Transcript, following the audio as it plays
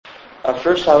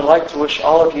First, I would like to wish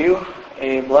all of you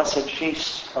a blessed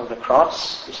feast of the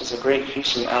cross. This is a great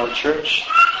feast in our church,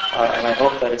 and I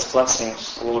hope that its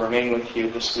blessings will remain with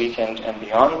you this weekend and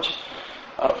beyond.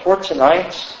 For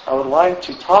tonight, I would like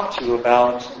to talk to you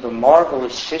about the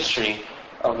marvelous history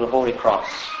of the Holy Cross.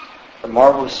 The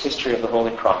marvelous history of the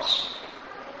Holy Cross.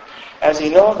 As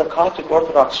you know, the Coptic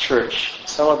Orthodox Church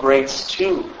celebrates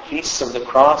two feasts of the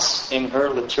cross in her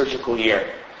liturgical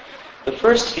year. The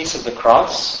first Feast of the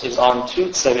Cross is on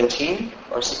Tut 17,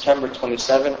 or September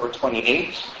 27 or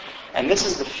 28, and this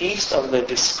is the feast of the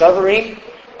discovery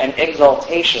and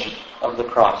exaltation of the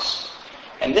cross.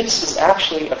 And this is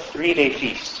actually a 3-day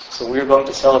feast. So we're going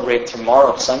to celebrate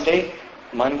tomorrow, Sunday,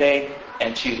 Monday,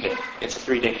 and Tuesday. It's a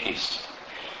 3-day feast.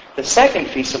 The second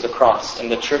Feast of the Cross in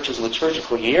the Church's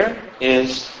liturgical year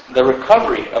is the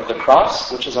Recovery of the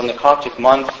Cross, which is on the Coptic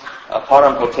month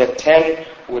Param Hotep 10,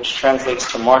 which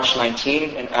translates to March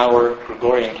 19 in our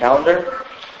Gregorian calendar.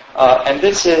 And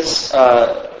this is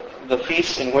the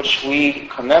feast in which we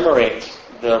commemorate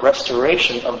the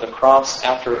restoration of the cross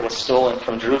after it was stolen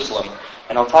from Jerusalem.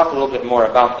 And I'll talk a little bit more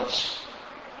about this.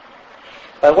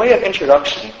 By way of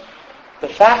introduction, the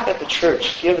fact that the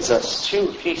Church gives us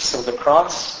two feasts of the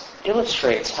cross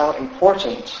illustrates how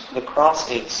important the cross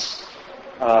is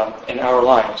in our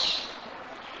lives.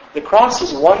 The cross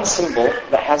is one symbol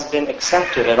that has been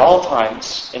accepted at all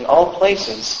times, in all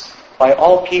places, by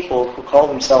all people who call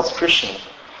themselves Christian.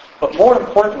 But more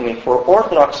importantly, for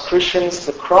Orthodox Christians,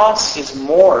 the cross is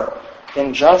more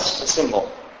than just a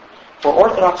symbol. For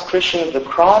Orthodox Christians, the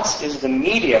cross is the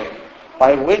medium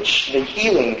by which the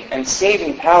healing and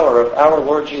saving power of our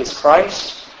Lord Jesus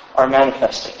Christ are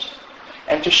manifested.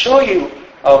 And to show you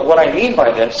what I mean by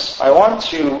this, I want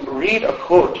to read a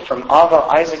quote from Abba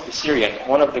Isaac the Syrian,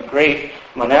 one of the great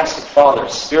monastic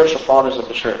fathers, spiritual fathers of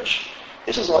the Church.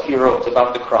 This is what he wrote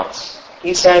about the cross.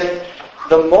 He said,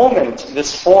 "The moment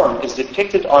this form is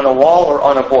depicted on a wall or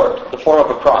on a board, the form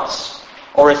of a cross,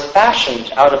 or is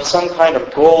fashioned out of some kind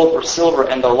of gold or silver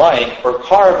and the like, or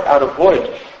carved out of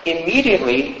wood,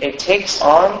 immediately it takes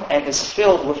on and is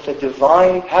filled with the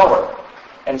divine power,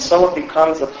 and so it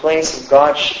becomes a place of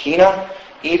God's Shekinah,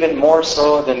 even more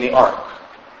so than the ark."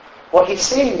 What he's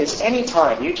saying is any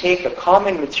time you take a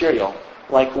common material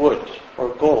like wood or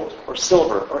gold or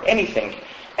silver or anything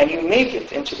and you make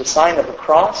it into the sign of a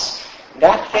cross,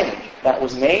 that thing that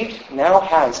was made now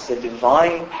has the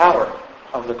divine power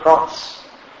of the cross.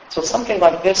 So something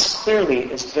like this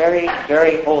clearly is very,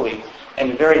 very holy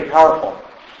and very powerful.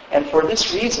 And for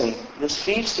this reason, this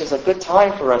feast is a good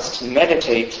time for us to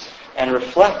meditate and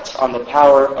reflect on the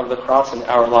power of the cross in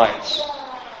our lives.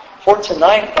 For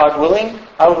tonight, God willing,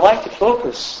 I would like to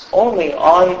focus only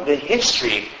on the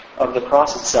history of the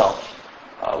cross itself.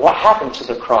 What happened to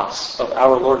the cross of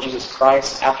our Lord Jesus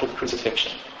Christ after the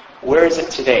crucifixion? Where is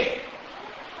it today?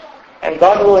 And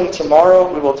God willing,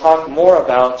 tomorrow we will talk more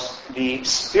about the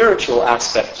spiritual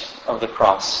aspect of the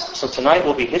cross. So tonight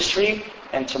will be history,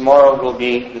 and tomorrow will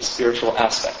be the spiritual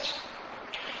aspect.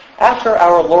 After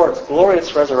our Lord's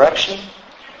glorious resurrection,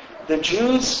 the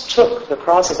Jews took the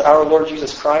cross of our Lord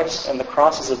Jesus Christ and the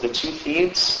crosses of the two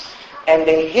thieves, and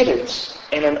they hid it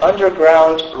in an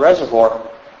underground reservoir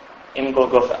in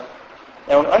Golgotha.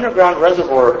 Now, an underground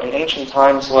reservoir in ancient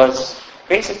times was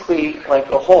basically like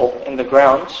a hole in the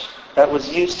ground that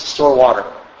was used to store water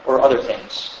or other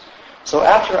things. So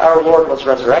after our Lord was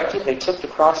resurrected, they took the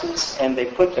crosses and they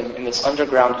put them in this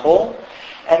underground hole,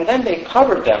 and then they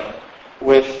covered them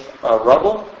with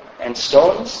rubble and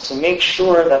stones to make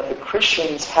sure that the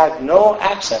Christians had no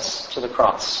access to the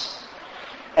cross.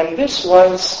 And this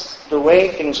was the way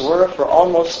things were for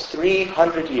almost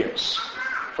 300 years.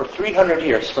 For 300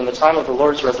 years, from the time of the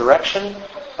Lord's resurrection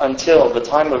until the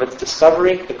time of its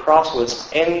discovery, the cross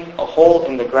was in a hole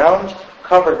in the ground,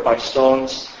 covered by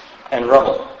stones and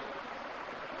rubble.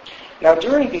 Now,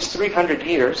 during these 300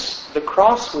 years, the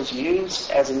cross was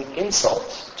used as an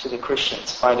insult to the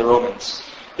Christians by the Romans.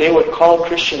 They would call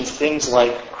Christians things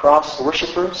like cross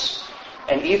worshippers,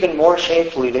 and even more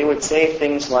shamefully, they would say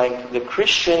things like, the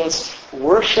Christians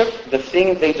worship the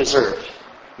thing they deserve,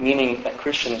 meaning that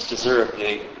Christians deserve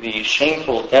the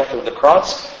shameful death of the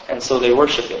cross, and so they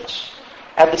worship it.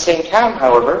 At the same time,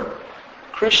 however,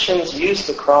 Christians used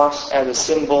the cross as a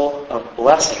symbol of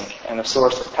blessing and a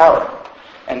source of power.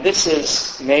 And this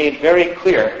is made very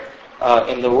clear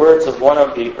in the words of one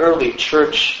of the early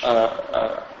church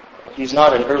he's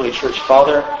not an early church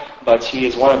father, but he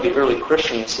is one of the early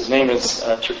Christians. His name is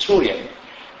Tertullian.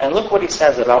 And look what he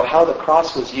says about how the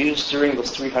cross was used during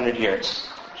those 300 years.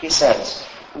 He says,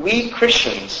 "We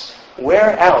Christians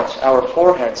wear out our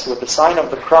foreheads with the sign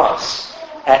of the cross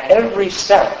at every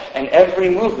step and every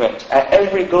movement, at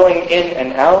every going in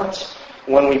and out,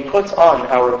 when we put on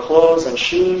our clothes and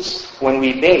shoes, when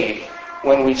we bathe,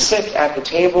 when we sit at the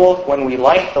table, when we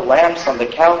light the lamps on the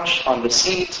couch, on the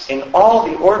seat, in all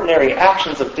the ordinary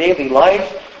actions of daily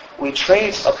life, we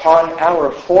trace upon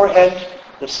our forehead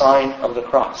the sign of the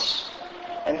cross.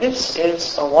 And this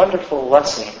is a wonderful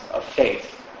lesson of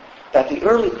faith, that the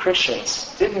early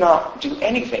Christians did not do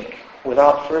anything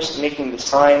without first making the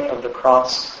sign of the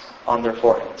cross on their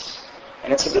foreheads.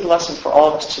 And it's a good lesson for all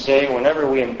of us today whenever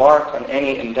we embark on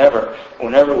any endeavor,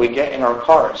 whenever we get in our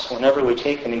cars, whenever we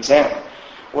take an exam,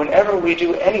 whenever we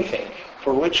do anything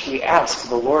for which we ask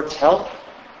the Lord's help,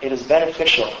 it is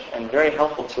beneficial and very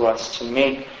helpful to us to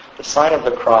make the sign of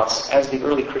the cross as the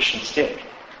early Christians did.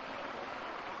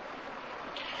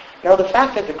 Now, the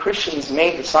fact that the Christians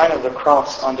made the sign of the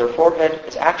cross on their forehead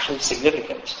is actually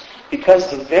significant,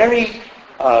 because the very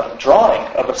drawing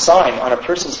of a sign on a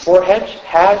person's forehead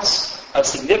has a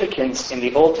significance in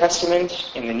the Old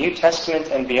Testament, in the New Testament,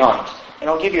 and beyond. And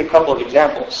I'll give you a couple of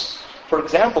examples. For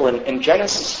example, in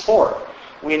Genesis 4,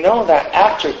 we know that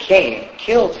after Cain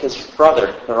killed his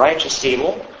brother, the righteous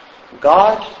Abel,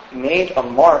 God made a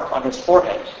mark on his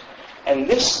forehead. And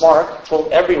this mark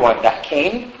told everyone that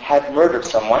Cain had murdered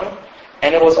someone,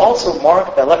 and it was also a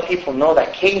mark that let people know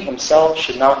that Cain himself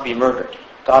should not be murdered.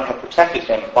 God had protected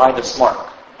him by this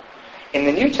mark. In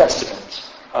the New Testament,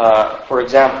 for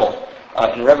example,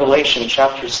 in Revelation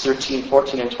chapters 13,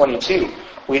 14, and 22,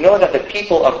 we know that the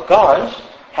people of God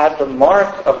had the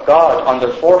mark of God on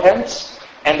their foreheads,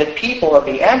 and the people of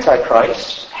the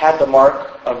Antichrist had the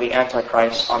mark of the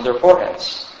Antichrist on their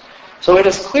foreheads. So it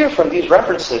is clear from these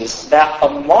references that a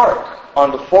mark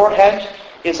on the forehead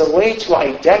is a way to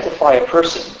identify a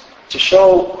person, to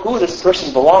show who this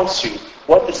person belongs to,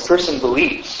 what this person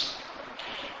believes.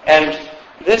 And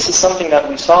this is something that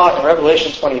we saw in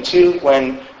Revelation 22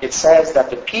 when it says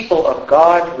that the people of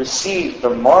God receive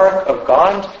the mark of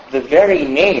God, the very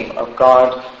name of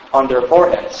God, on their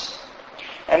foreheads.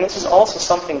 And this is also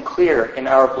something clear in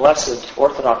our blessed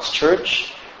Orthodox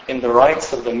Church in the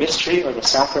rites of the mystery or the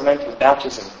sacrament of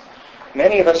baptism.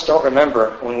 Many of us don't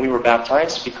remember when we were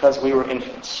baptized because we were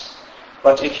infants.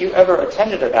 But if you ever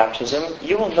attended a baptism,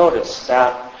 you will notice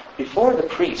that before the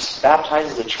priest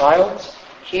baptizes a child,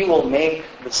 he will make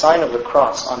the sign of the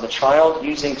cross on the child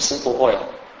using simple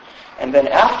oil. And then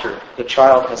after the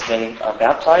child has been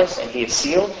baptized and he is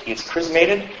sealed, he is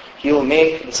chrismated, he will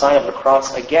make the sign of the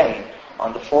cross again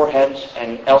on the forehead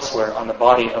and elsewhere on the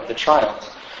body of the child.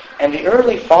 And the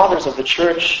early fathers of the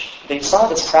church, they saw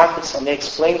this practice and they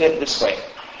explained it this way.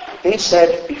 They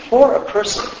said, before a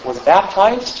person was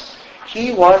baptized,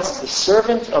 he was the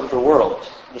servant of the world,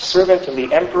 the servant of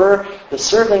the emperor, the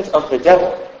servant of the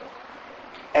devil.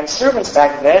 And servants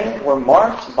back then were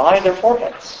marked by their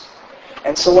foreheads.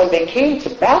 And so when they came to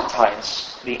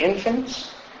baptize the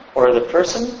infant or the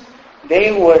person,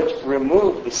 they would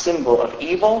remove the symbol of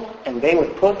evil and they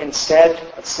would put instead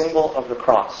a symbol of the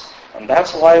cross. And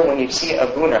that's why when you see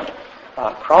Abuna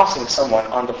crossing someone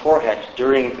on the forehead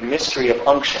during the mystery of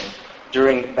unction,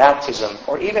 during baptism,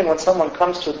 or even when someone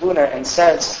comes to Abuna and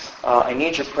says, I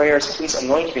need your prayers, please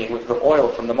anoint me with the oil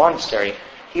from the monastery,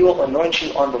 he will anoint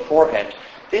you on the forehead.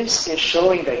 This is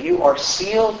showing that you are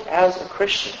sealed as a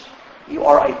Christian. You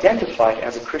are identified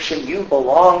as a Christian. You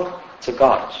belong to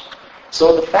God.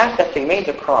 So the fact that they made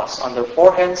the cross on their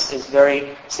foreheads is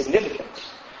very significant.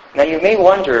 Now you may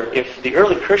wonder, if the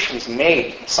early Christians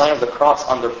made the sign of the cross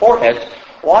on their forehead,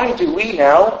 why do we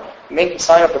now make the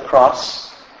sign of the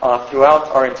cross throughout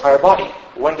our entire body?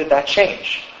 When did that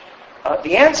change?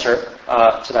 The answer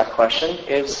to that question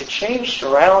is it changed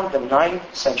around the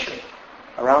 9th century.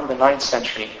 Around the 9th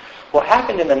century. What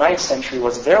happened in the 9th century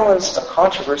was there was a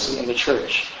controversy in the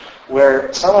church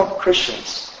where some of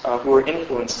Christians who were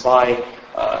influenced by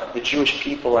the Jewish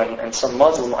people and some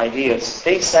Muslim ideas,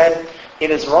 they said it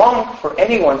is wrong for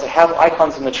anyone to have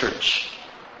icons in the church.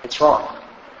 It's wrong.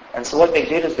 And so what they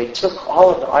did is they took all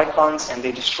of the icons and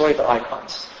they destroyed the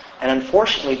icons. And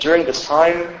unfortunately, during this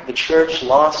time, the church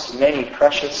lost many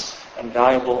precious and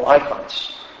valuable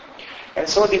icons. And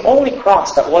so the only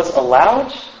cross that was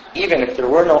allowed, even if there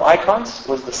were no icons,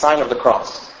 was the sign of the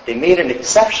cross. They made an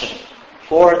exception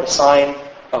for the sign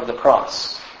of the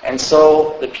cross. And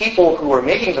so the people who were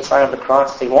making the sign of the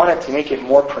cross, they wanted to make it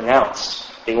more pronounced.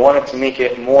 They wanted to make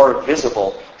it more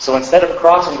visible. So instead of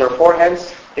crossing their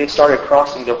foreheads, they started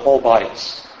crossing their whole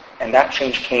bodies. And that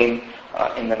change came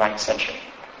in the 9th century.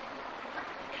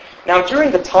 Now,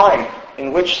 during the time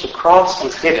in which the cross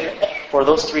was hidden, for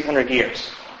those 300 years,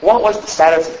 what was the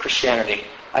status of Christianity?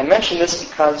 I mention this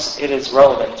because it is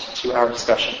relevant to our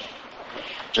discussion.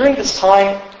 During this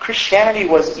time, Christianity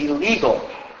was illegal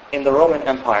in the Roman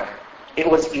Empire. It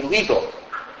was illegal.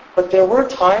 But there were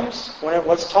times when it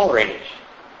was tolerated.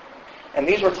 And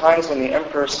these were times when the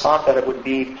emperors thought that it would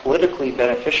be politically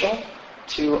beneficial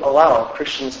to allow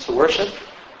Christians to worship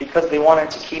because they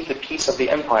wanted to keep the peace of the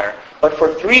empire. But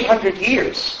for 300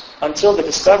 years, until the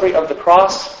discovery of the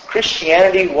cross,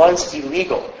 Christianity was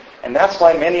illegal. And that's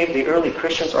why many of the early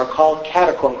Christians are called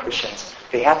catacomb Christians.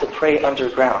 They had to pray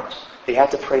underground. They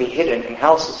had to pray hidden in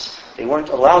houses. They weren't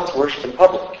allowed to worship in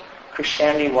public.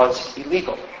 Christianity was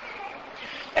illegal.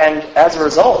 And as a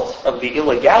result of the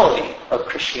illegality of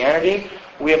Christianity,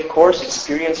 we of course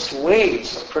experienced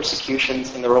waves of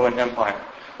persecutions in the Roman Empire.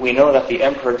 We know that the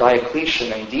Emperor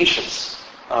Diocletian and Decius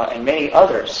and many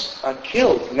others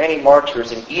killed many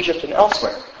martyrs in Egypt and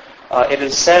elsewhere. It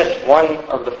is said, one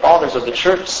of the fathers of the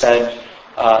church said,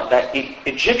 that the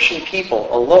Egyptian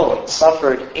people alone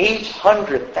suffered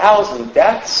 800,000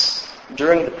 deaths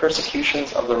during the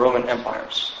persecutions of the Roman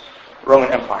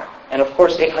Empire. And of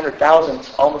course,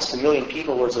 800,000, almost 1 million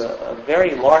people, was a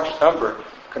very large number,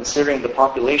 considering the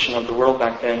population of the world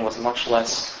back then was much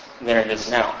less than it is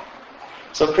now.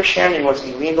 So Christianity was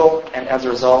illegal, and as a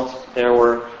result, there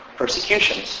were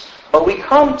persecutions. But we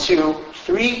come to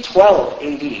 312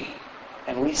 AD,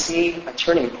 and we see a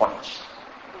turning point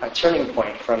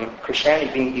from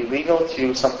Christianity being illegal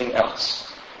to something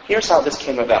else. Here's how this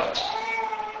came about.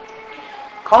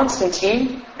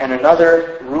 Constantine and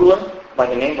another ruler by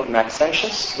the name of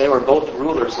Maxentius, they were both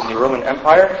rulers in the Roman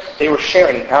Empire. They were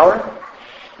sharing power.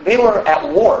 They were at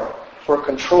war for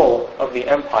control of the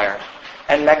empire.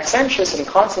 And Maxentius and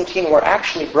Constantine were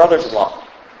actually brothers-in-law.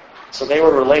 So they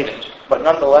were related. But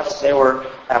nonetheless, they were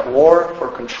at war for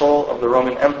control of the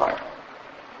Roman Empire.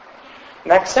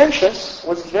 Maxentius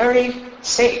was very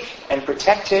safe and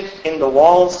protected in the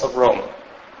walls of Rome.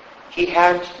 He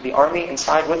had the army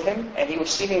inside with him, and he was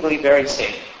seemingly very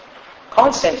safe.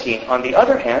 Constantine, on the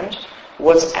other hand,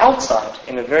 was outside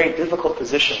in a very difficult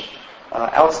position,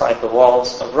 outside the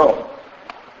walls of Rome.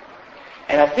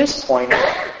 And at this point,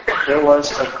 there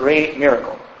was a great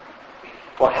miracle.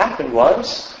 What happened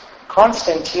was,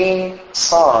 Constantine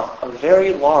saw a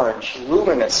very large,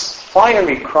 luminous,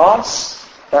 fiery cross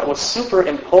that was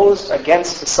superimposed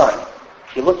against the sun.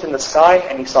 He looked in the sky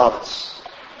and he saw this.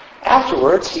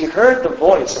 Afterwards, he heard the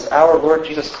voice of our Lord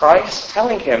Jesus Christ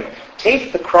telling him,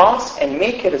 "Take the cross and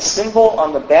make it a symbol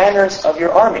on the banners of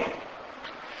your army."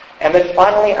 And then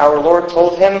finally, our Lord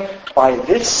told him, "By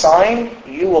this sign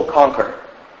you will conquer.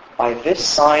 By this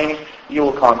sign you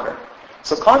will conquer."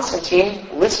 So Constantine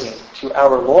listened to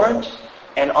our Lord,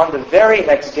 and on the very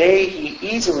next day, he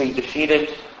easily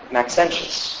defeated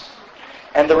Maxentius.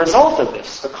 And the result of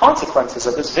this, the consequences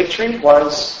of this victory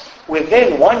was,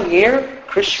 within 1 year,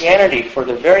 Christianity for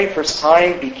the very first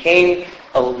time became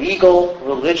a legal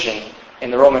religion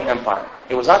in the Roman Empire.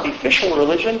 It was not the official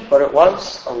religion, but it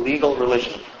was a legal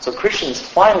religion. So Christians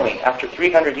finally, after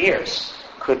 300 years,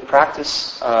 could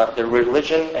practice their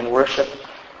religion and worship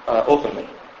openly.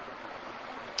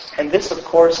 And this, of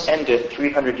course, ended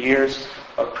 300 years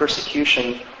of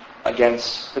persecution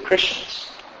against the Christians.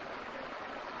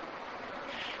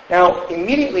 Now,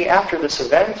 immediately after this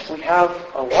event, we have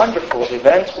a wonderful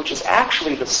event which is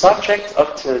actually the subject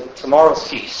of tomorrow's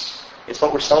feast. It's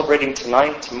what we're celebrating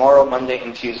tonight, tomorrow, Monday,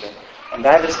 and Tuesday. And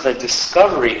that is the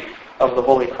discovery of the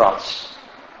Holy Cross.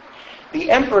 The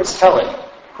Empress Helen,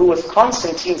 who was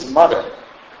Constantine's mother,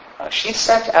 she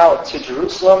set out to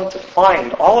Jerusalem to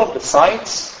find all of the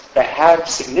sites that had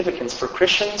significance for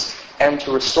Christians and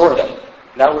to restore them.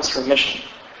 That was her mission.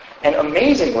 And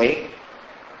amazingly,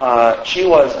 she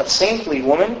was a saintly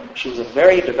woman. She was a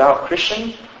very devout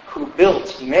Christian who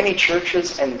built many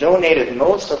churches and donated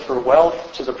most of her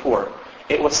wealth to the poor.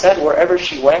 It was said wherever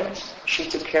she went, she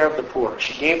took care of the poor.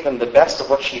 She gave them the best of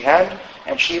what she had,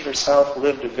 and she herself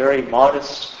lived a very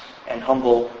modest and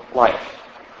humble life.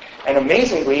 And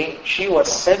amazingly, she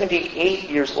was 78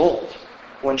 years old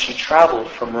when she traveled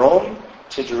from Rome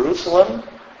to Jerusalem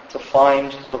to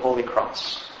find the Holy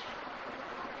Cross.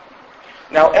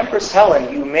 Now, Empress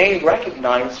Helen, you may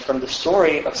recognize from the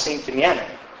story of Saint Damiana.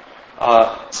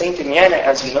 Saint Damiana,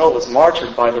 as you know, was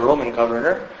martyred by the Roman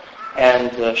governor,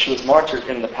 and she was martyred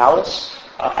in the palace.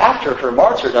 After her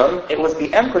martyrdom, it was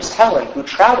the Empress Helen who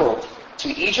traveled to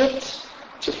Egypt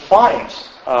to find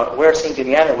where Saint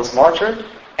Damiana was martyred,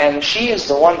 and she is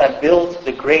the one that built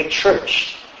the great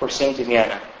church for Saint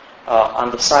Damiana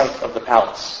on the site of the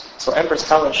palace. So Empress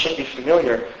Helen should be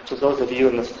familiar to those of you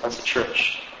as a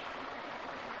church.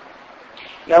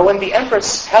 Now, when the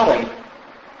Empress Helen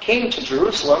came to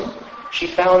Jerusalem, she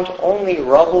found only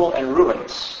rubble and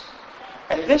ruins.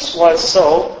 And this was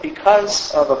so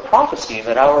because of a prophecy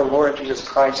that our Lord Jesus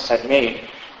Christ had made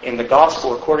in the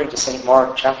Gospel according to St.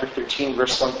 Mark chapter 13,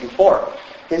 verse 1 through 4.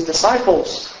 His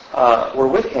disciples were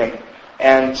with him,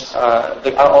 and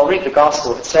I'll read the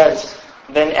Gospel. It says,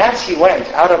 "Then as he went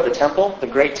out of the temple, the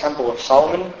great temple of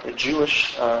Solomon, the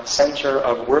Jewish center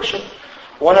of worship,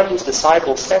 one of his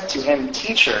disciples said to him,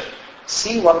 'Teacher,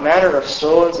 see what manner of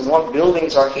stones and what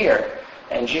buildings are here.'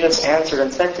 And Jesus answered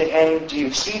and said to him, 'Do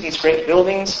you see these great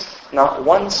buildings? Not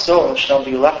one stone shall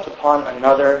be left upon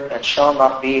another that shall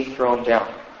not be thrown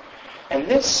down.'" And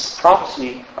this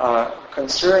prophecy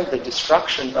concerned the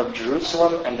destruction of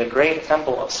Jerusalem and the great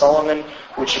temple of Solomon,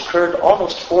 which occurred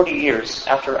almost 40 years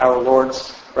after our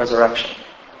Lord's resurrection.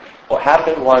 What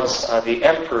happened was the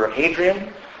Emperor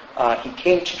Hadrian, he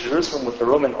came to Jerusalem with the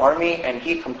Roman army, and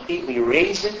he completely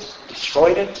razed it,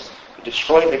 destroyed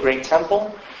the great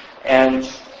temple, and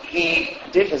he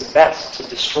did his best to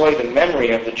destroy the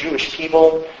memory of the Jewish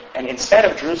people, and instead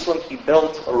of Jerusalem, he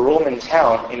built a Roman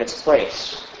town in its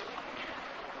place.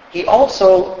 He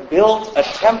also built a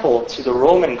temple to the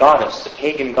Roman goddess, the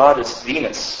pagan goddess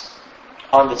Venus,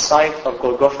 on the site of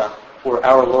Golgotha, where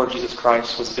our Lord Jesus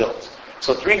Christ was built.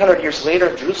 So 300 years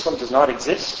later, Jerusalem does not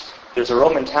exist. There's a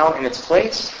Roman town in its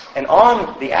place, and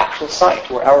on the actual site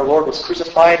where our Lord was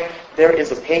crucified, there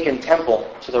is a pagan temple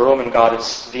to the Roman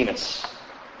goddess Venus.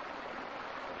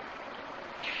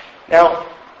 Now,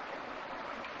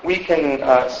 we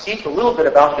can speak a little bit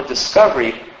about the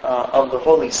discovery of the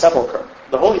Holy Sepulchre.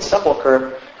 The Holy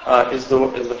Sepulchre is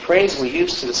the phrase we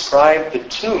use to describe the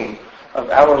tomb of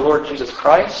our Lord Jesus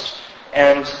Christ.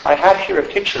 And I have here a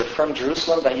picture from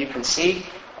Jerusalem that you can see,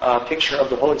 a picture of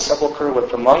the Holy Sepulchre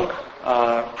with the monk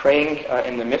praying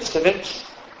in the midst of it.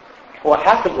 What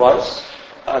happened was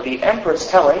the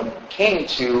Empress Helen came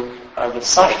to the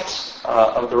site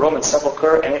of the Roman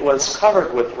sepulchre, and it was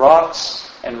covered with rocks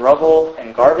and rubble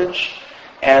and garbage.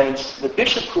 And the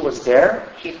bishop who was there,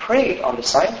 he prayed on the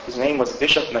site. His name was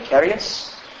Bishop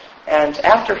Macarius. And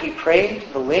after he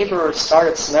prayed, the laborers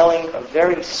started smelling a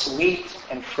very sweet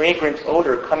and fragrant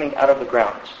odor coming out of the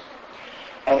ground.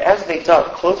 And as they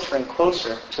dug closer and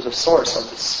closer to the source of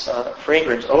this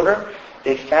fragrant odor,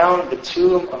 they found the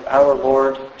tomb of our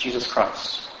Lord Jesus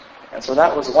Christ. And so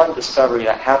that was one discovery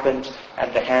that happened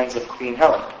at the hands of Queen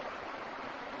Helen.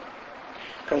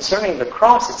 Concerning the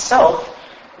cross itself,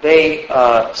 they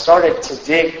started to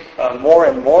dig more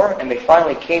and more, and they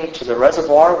finally came to the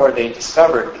reservoir where they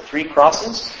discovered the 3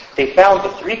 crosses. They found the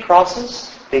 3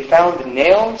 crosses, they found the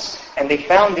nails, and they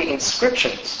found the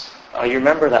inscriptions. You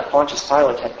remember that Pontius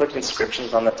Pilate had put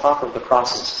inscriptions on the top of the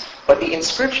crosses. But the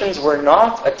inscriptions were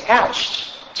not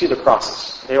attached to the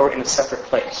crosses. They were in a separate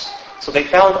place. So they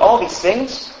found all these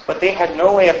things, but they had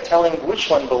no way of telling which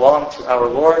one belonged to our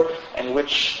Lord and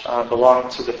which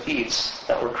belonged to the thieves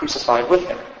that were crucified with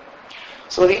him.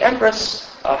 So the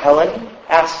Empress Helen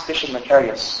asked Bishop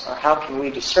Macarius, how can we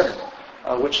discern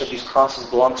which of these crosses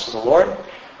belongs to the Lord?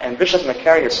 And Bishop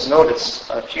Macarius noticed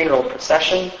a funeral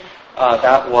procession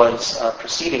that was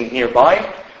proceeding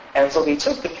nearby. And so he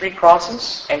took the 3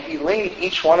 crosses and he laid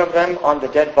each one of them on the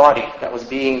dead body that was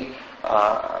being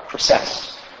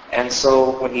processed. And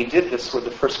so when he did this with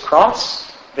the first cross,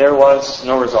 there was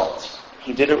no result.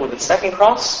 He did it with the second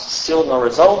cross, still no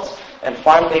result. And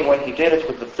finally, when he did it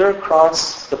with the 3rd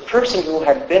cross, the person who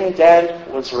had been dead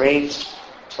was raised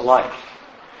to life.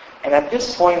 And at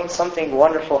this point, something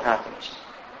wonderful happened.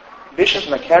 Bishop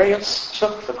Macarius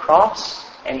took the cross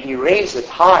and he raised it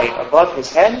high above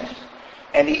his head,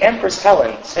 and the Empress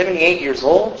Helen, 78 years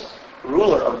old,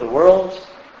 ruler of the world,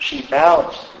 she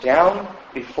bowed down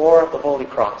before the Holy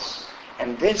Cross.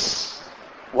 And this,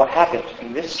 what happened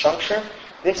in this juncture,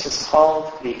 this is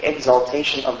called the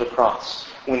exaltation of the cross.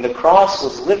 When the cross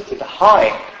was lifted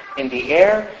high in the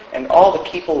air and all the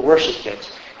people worshipped it.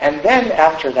 And then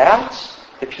after that,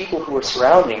 the people who were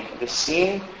surrounding this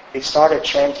scene, they started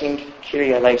chanting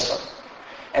Kyrie eleison.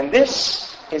 And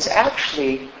this is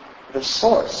actually the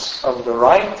source of the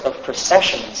rite of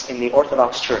processions in the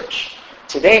Orthodox Church.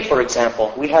 Today, for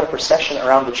example, we had a procession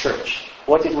around the church.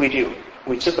 What did we do?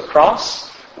 We took a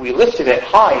cross, we lifted it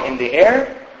high in the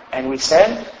air, and we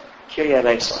said Kyrie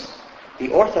eleison. The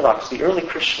Orthodox, the early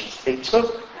Christians, they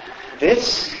took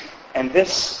this, and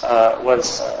this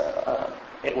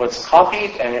it was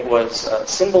copied and it was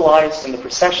symbolized in the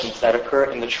processions that occur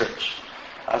in the church.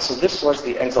 So this was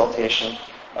the exaltation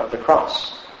of the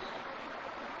cross.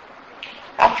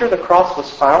 After the cross was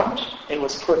found, it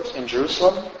was put in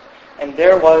Jerusalem, and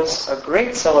there was a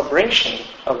great celebration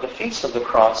of the Feast of the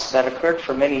Cross that occurred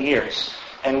for many years.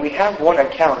 And we have one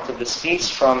account of this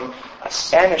feast from a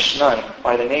Spanish nun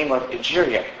by the name of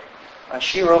Egeria.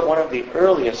 She wrote one of the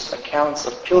earliest accounts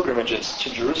of pilgrimages to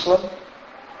Jerusalem.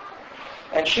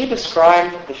 And she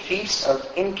described the feast of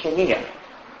Inchenia.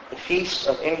 The feast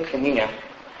of Inchenia.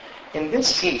 In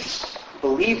this feast,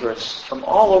 believers from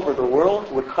all over the world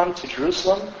would come to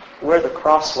Jerusalem, where the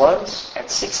cross was,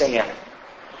 at 6 a.m.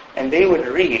 And they would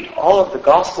read all of the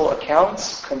gospel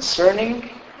accounts concerning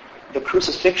the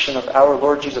crucifixion of our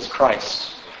Lord Jesus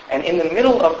Christ. And in the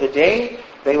middle of the day,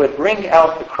 they would bring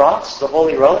out the cross, the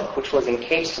holy relic, which was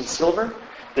encased in silver.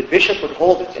 The bishop would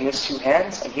hold it in his two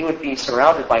hands, and he would be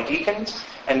surrounded by deacons,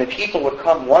 and the people would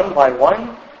come one by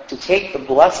one to take the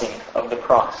blessing of the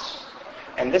cross.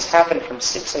 And this happened from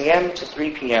 6 a.m. to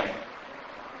 3 p.m.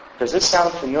 Does this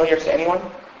sound familiar to anyone?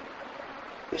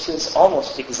 This is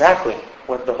almost exactly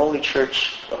what the Holy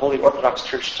Church, the Holy Orthodox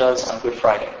Church, does on Good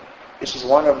Friday. This is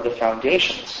one of the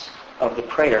foundations of the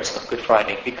prayers of Good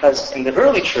Friday, because in the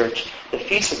early church, the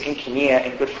Feast of Inchenia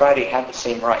and Good Friday had the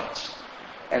same rites.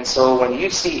 And so when you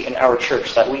see in our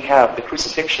church that we have the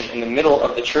crucifixion in the middle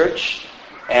of the church,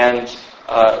 and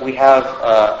we have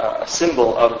a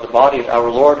symbol of the body of our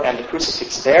Lord and the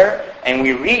crucifix there, and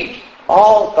we read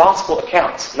all gospel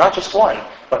accounts, not just one,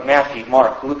 but Matthew,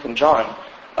 Mark, Luke, and John,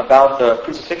 about the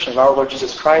crucifixion of our Lord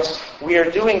Jesus Christ, we are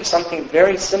doing something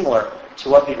very similar to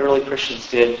what the early Christians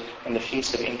did in the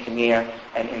Feast of Inchenia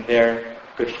and in their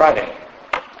Good Friday.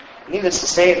 Needless to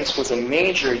say, this was a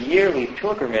major yearly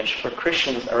pilgrimage for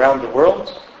Christians around the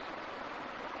world.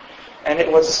 And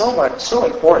it was so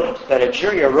important that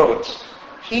Egeria wrote,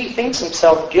 "He thinks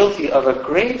himself guilty of a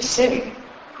grave sin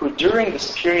who during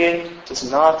this period does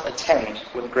not attend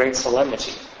with great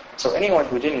solemnity." So anyone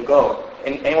who didn't go,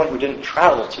 anyone who didn't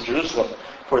travel to Jerusalem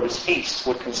for this feast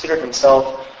would consider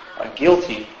himself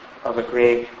guilty of a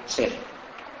grave sin.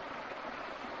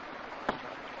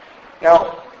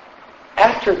 Now,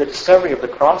 after the discovery of the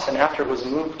cross and after it was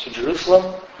moved to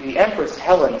Jerusalem, the Empress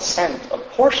Helen sent a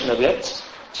portion of it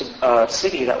to a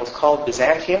city that was called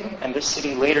Byzantium, and this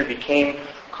city later became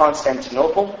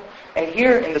Constantinople. And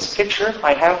here in this picture,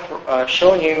 I have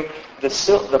shown you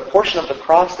the portion of the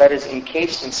cross that is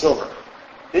encased in silver.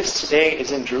 This today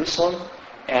is in Jerusalem,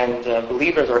 and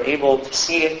believers are able to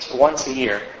see it once a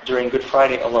year during Good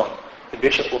Friday alone. The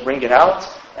bishop will bring it out,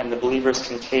 and the believers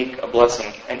can take a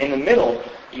blessing. And in the middle,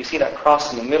 you see that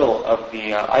cross in the middle of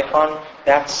the icon.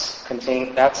 That's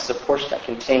the portion that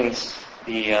contains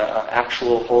the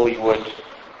actual holy wood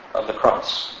of the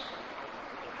cross.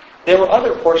 There were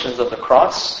other portions of the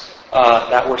cross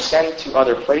that were sent to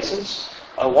other places.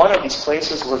 One of these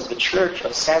places was the Church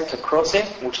of Santa Croce,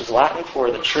 which is Latin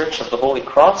for the Church of the Holy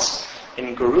Cross,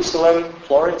 in Jerusalem,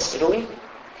 Florence, Italy.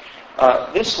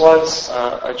 This was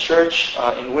a church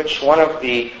in which one of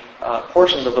the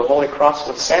portions of the Holy Cross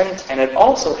was sent, and it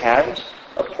also had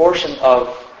a portion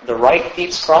of the right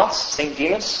thief's cross, St.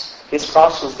 Demas. His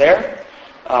cross was there.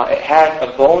 It had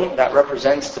a bone that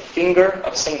represents the finger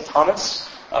of St. Thomas,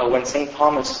 when St.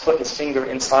 Thomas put his finger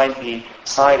inside the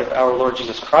side of our Lord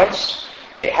Jesus Christ.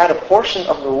 It had a portion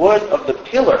of the wood of the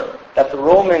pillar that the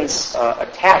Romans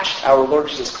attached our Lord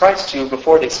Jesus Christ to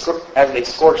before as they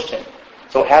scourged him.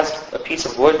 So it has a piece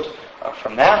of wood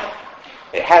from that.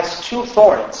 It has 2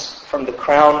 thorns from the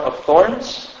crown of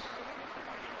thorns.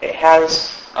 It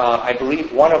has, I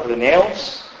believe, one of the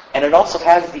nails. And it also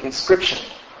has the inscription,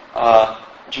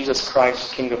 Jesus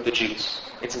Christ, King of the Jews.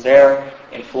 It's there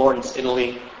in Florence,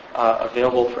 Italy,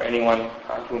 available for anyone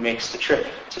who makes the trip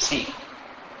to see.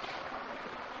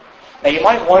 Now you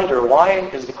might wonder, why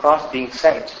is the cross being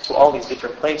sent to all these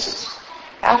different places?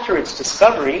 After its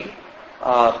discovery,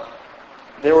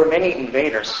 there were many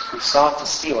invaders who sought to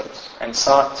steal it and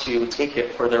sought to take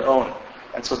it for their own.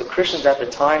 And so the Christians at the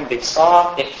time, they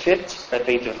saw it fit that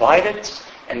they divide it,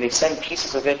 and they sent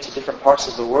pieces of it to different parts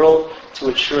of the world to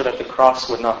ensure that the cross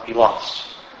would not be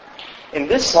lost. In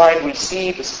this slide, we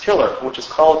see this pillar, which is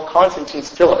called Constantine's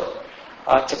Pillar.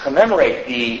 To commemorate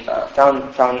the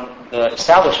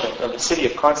establishment of the city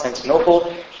of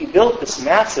Constantinople, he built this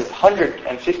massive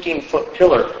 115-foot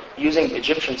pillar using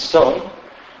Egyptian stone.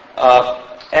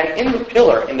 And in the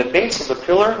pillar, in the base of the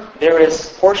pillar, there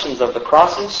is portions of the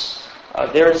crosses.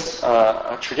 There's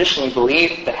traditionally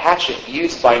believed the hatchet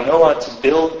used by Noah to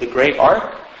build the great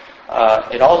ark.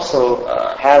 It also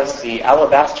has the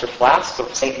alabaster flask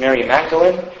of St. Mary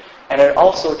Magdalene. And it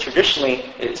also traditionally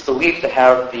is believed to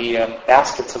have the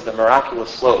baskets of the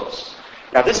miraculous loaves.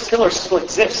 Now this pillar still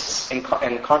exists in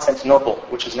Constantinople,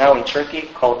 which is now in Turkey,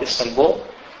 called Istanbul.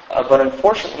 But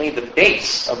unfortunately the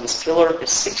base of this pillar is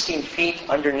 16 feet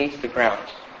underneath the ground.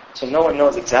 So no one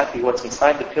knows exactly what's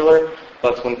inside the pillar,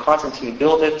 but when Constantine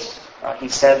built it, he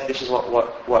said this is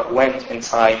what went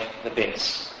inside the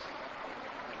base.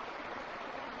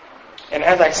 And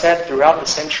as I said, throughout the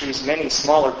centuries, many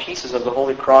smaller pieces of the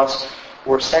Holy Cross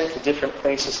were sent to different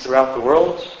places throughout the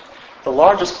world. The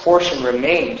largest portion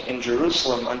remained in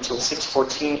Jerusalem until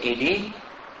 614 AD.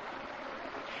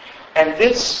 And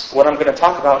this, what I'm going to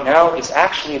talk about now, is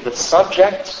actually the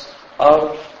subject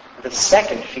of the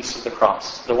second Feast of the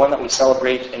Cross, the one that we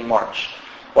celebrate in March.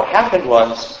 What happened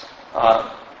was,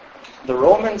 the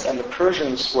Romans and the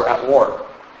Persians were at war.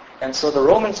 And so the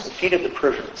Romans defeated the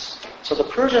Persians. So the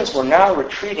Persians were now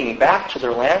retreating back to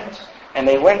their land, and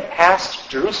they went past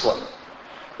Jerusalem.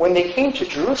 When they came to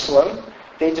Jerusalem,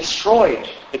 they destroyed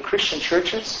the Christian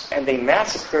churches, and they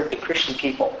massacred the Christian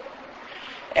people.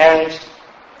 And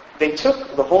they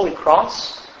took the Holy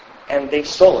Cross, and they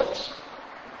stole it.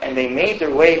 And they made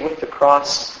their way with the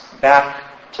cross back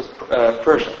to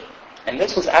Persia. And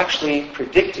this was actually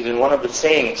predicted in one of the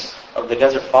sayings of the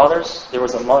Desert Fathers. There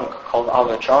was a monk called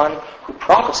Abba John who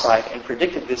prophesied and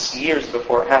predicted this years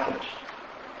before it happened.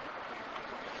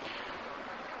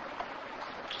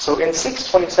 So in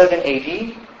 627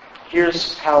 AD,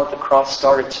 here's how the cross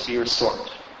started to be restored.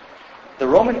 The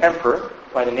Roman emperor,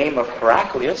 by the name of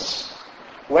Heraclius,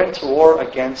 went to war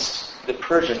against the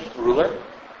Persian ruler.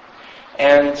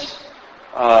 And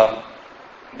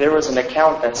there was an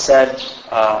account that said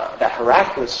that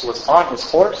Heraclius was on his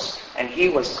horse, and he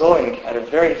was going at a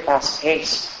very fast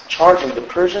pace, charging the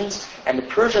Persians, and the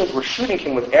Persians were shooting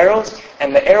him with arrows,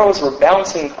 and the arrows were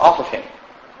bouncing off of him.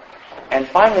 And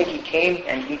finally he came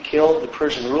and he killed the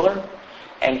Persian ruler,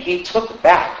 and he took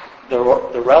back the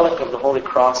relic of the Holy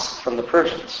Cross from the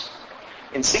Persians.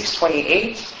 In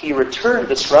 628, he returned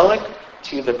this relic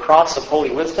to the Cross of Holy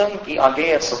Wisdom, the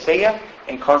Hagia Sophia,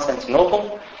 in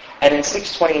Constantinople. And in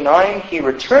 629, he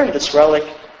returned this relic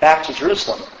back to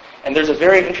Jerusalem. And there's a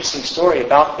very interesting story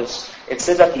about this. It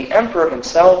says that the emperor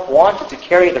himself wanted to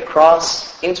carry the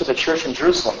cross into the church in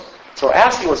Jerusalem. So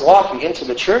as he was walking into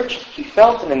the church, he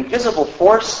felt an invisible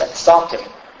force that stopped him,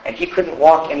 and he couldn't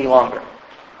walk any longer.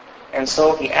 And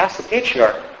so he asked the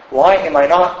patriarch, "Why am I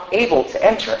not able to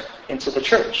enter into the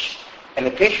church?" And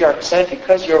the patriarch said,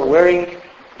 "Because you're wearing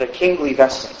the kingly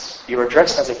vestments. You are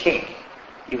dressed as a king.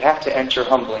 You have to enter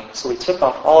humbly." So he took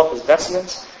off all of his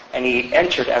vestments, and he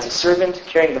entered as a servant,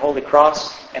 carrying the Holy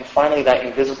Cross, and finally that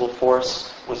invisible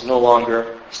force was no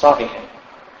longer stopping him.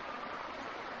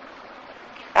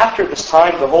 After this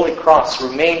time, the Holy Cross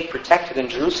remained protected in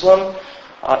Jerusalem,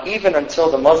 even until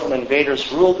the Muslim invaders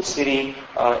ruled the city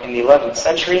in the 11th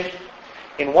century.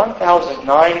 In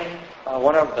 1009,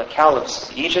 one of the caliphs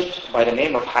of Egypt, by the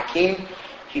name of Hakim,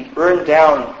 he burned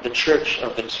down the church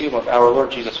of the tomb of our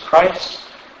Lord Jesus Christ,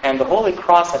 and the Holy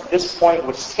Cross at this point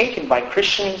was taken by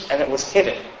Christians and it was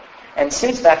hidden. And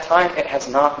since that time, it has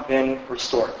not been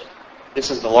restored. This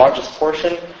is the largest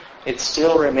portion. It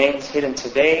still remains hidden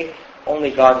today. Only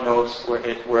God knows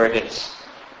where it is.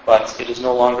 But it is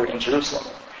no longer in Jerusalem.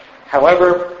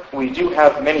 However, we do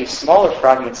have many smaller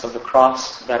fragments of the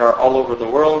cross that are all over the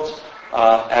world,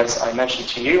 as I mentioned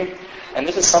to you. And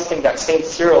this is something that St.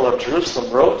 Cyril of Jerusalem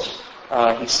wrote.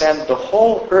 He said, "The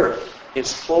whole earth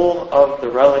is full of the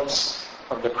relics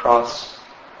of the cross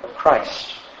of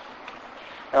Christ."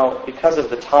 Now, because of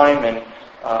the time, and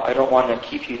I don't want to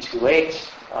keep you too late,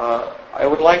 I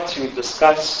would like to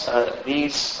discuss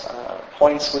these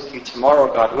points with you tomorrow,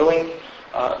 God willing.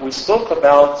 We spoke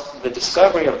about the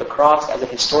discovery of the cross as a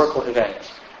historical event.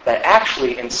 That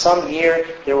actually, in some year,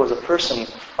 there was a person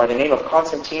by the name of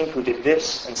Constantine who did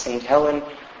this, and St. Helen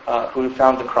who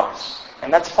found the cross.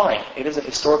 And that's fine. It is a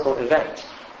historical event.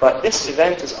 But this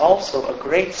event is also a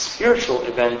great spiritual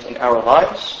event in our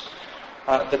lives.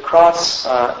 The cross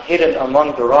hidden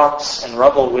among the rocks and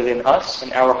rubble within us,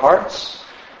 in our hearts.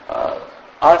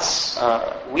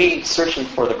 We searching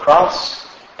for the cross,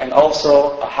 and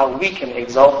also how we can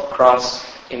exalt the cross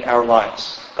in our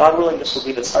lives. God willing, this will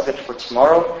be the subject for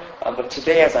tomorrow. But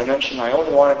today, as I mentioned, I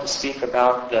only wanted to speak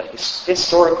about the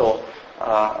historical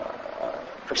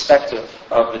perspective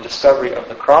of the discovery of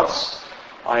the cross.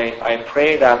 I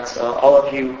pray that all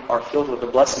of you are filled with the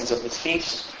blessings of this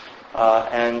feast,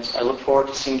 and I look forward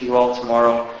to seeing you all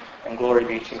tomorrow, and glory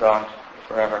be to God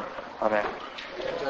forever. Amen.